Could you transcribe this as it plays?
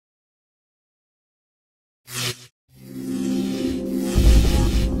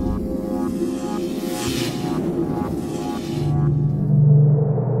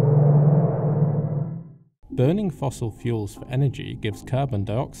Burning fossil fuels for energy gives carbon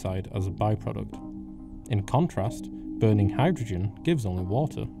dioxide as a byproduct. In contrast, burning hydrogen gives only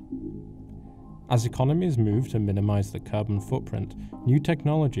water. As economies move to minimize the carbon footprint, new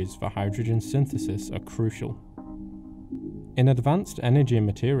technologies for hydrogen synthesis are crucial. In Advanced Energy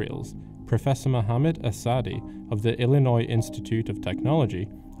Materials, Professor Mohammed Asadi of the Illinois Institute of Technology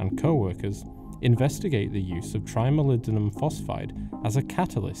and co-workers investigate the use of trimolybdenum phosphide as a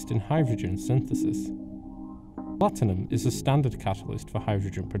catalyst in hydrogen synthesis. Platinum is a standard catalyst for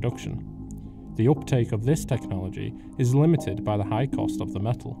hydrogen production. The uptake of this technology is limited by the high cost of the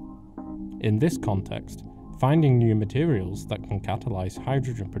metal. In this context, finding new materials that can catalyze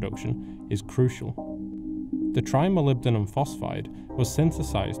hydrogen production is crucial. The trimolybdenum phosphide was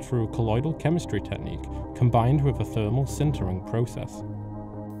synthesized through a colloidal chemistry technique combined with a thermal sintering process.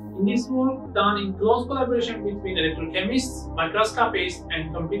 In this work, done in close collaboration between electrochemists, microscopists,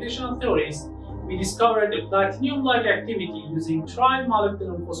 and computational theorists, we discovered a platinum-like activity using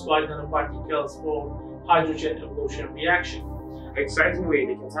trimolybdenum phosphide nanoparticles for hydrogen evolution reaction. Excitingly,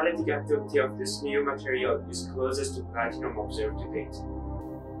 the catalytic activity of this new material is closest to platinum observed to date.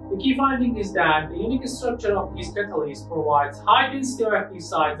 The key finding is that the unique structure of these catalysts provides high density of active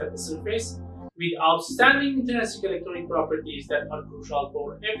sites at the surface with outstanding intrinsic electronic properties that are crucial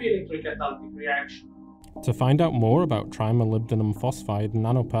for every electrocatalytic reaction. To find out more about trimolybdenum phosphide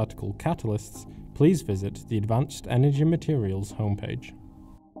nanoparticle catalysts, please visit the Advanced Energy Materials homepage.